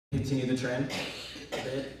Continue the trend a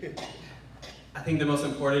bit. I think the most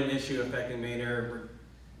important issue affecting Manor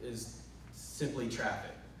is simply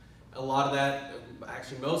traffic. A lot of that,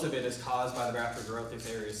 actually most of it, is caused by the rapid growth this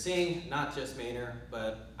area is seeing, not just Manor,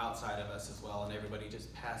 but outside of us as well, and everybody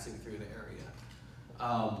just passing through the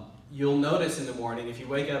area. You'll notice in the morning, if you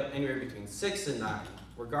wake up anywhere between 6 and 9,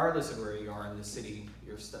 regardless of where you are in the city,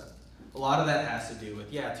 you're stuck. A lot of that has to do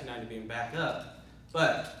with, 290 being back up,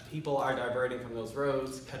 but people are diverting from those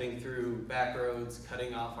roads, cutting through back roads,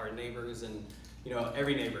 cutting off our neighbors, and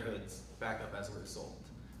every neighborhood's back up as a result.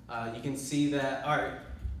 You can see that,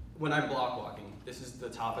 when I'm block walking, this is the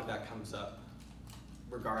topic that comes up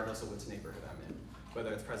regardless of which neighborhood I'm in.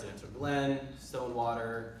 Whether it's Presidential Glen,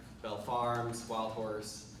 Stonewater, Bell Farms, Wild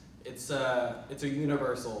Horse. It's a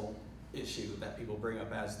universal issue that people bring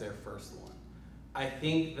up as their first one. I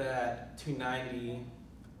think that 290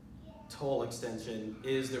 toll extension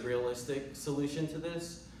is the realistic solution to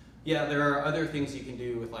this. Yeah, there are other things you can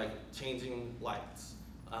do with like changing lights,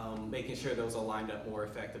 making sure those are lined up more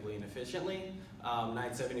effectively and efficiently.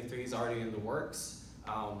 973 is already in the works,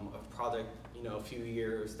 a project a few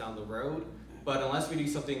years down the road. But unless we do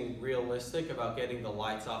something realistic about getting the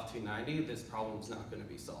lights off 290, this problem's not going to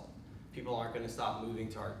be solved. People aren't going to stop moving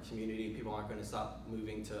to our community. People aren't going to stop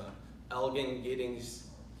moving to Elgin, Giddings,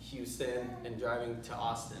 Houston, and driving to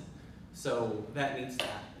Austin. So that needs to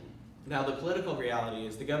happen. Now the political reality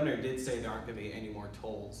is the governor did say there aren't going to be any more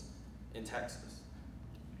tolls in Texas.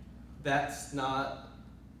 That's not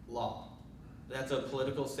law. That's a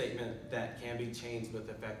political statement that can be changed with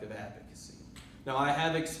effective advocacy. Now I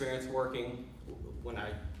have experience working, when I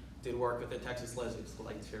did work with the Texas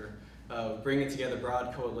legislature, bringing together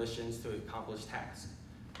broad coalitions to accomplish tasks.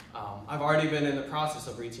 I've already been in the process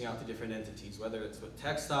of reaching out to different entities, whether it's with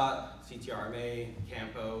TxDOT, CTRMA,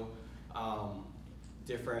 CAMPO,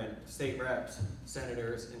 different state reps,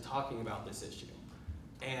 senators, and talking about this issue.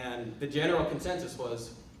 And the general consensus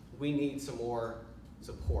was we need some more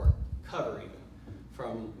support, cover even,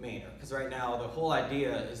 from Manor. Because right now the whole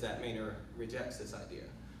idea is that Manor rejects this idea.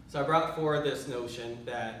 So I brought forward this notion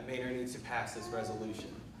that Manor needs to pass this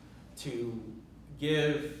resolution to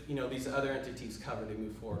give these other entities cover to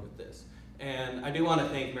move forward with this. And I do want to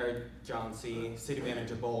thank Mayor John C., City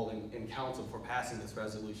Manager Bold, and Council for passing this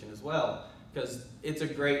resolution as well, because it's a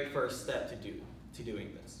great first step to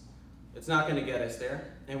doing this. It's not going to get us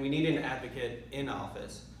there, and we need an advocate in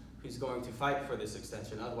office who's going to fight for this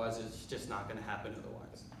extension, otherwise it's just not going to happen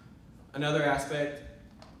otherwise. Another aspect,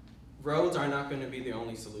 roads are not going to be the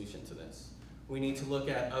only solution to this. We need to look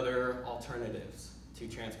at other alternatives to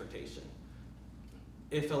transportation.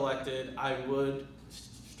 If elected, I would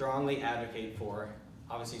strongly advocate for,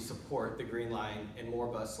 obviously support the Green Line and more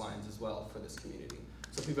bus lines as well for this community.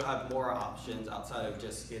 So people have more options outside of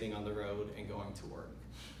just getting on the road and going to work.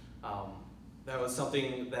 That was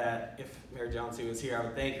something that, if Mayor Johnson was here, I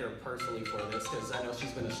would thank her personally for this, because I know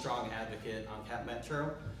she's been a strong advocate on Cap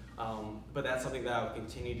Metro. But that's something that I would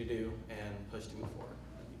continue to do and push to move forward.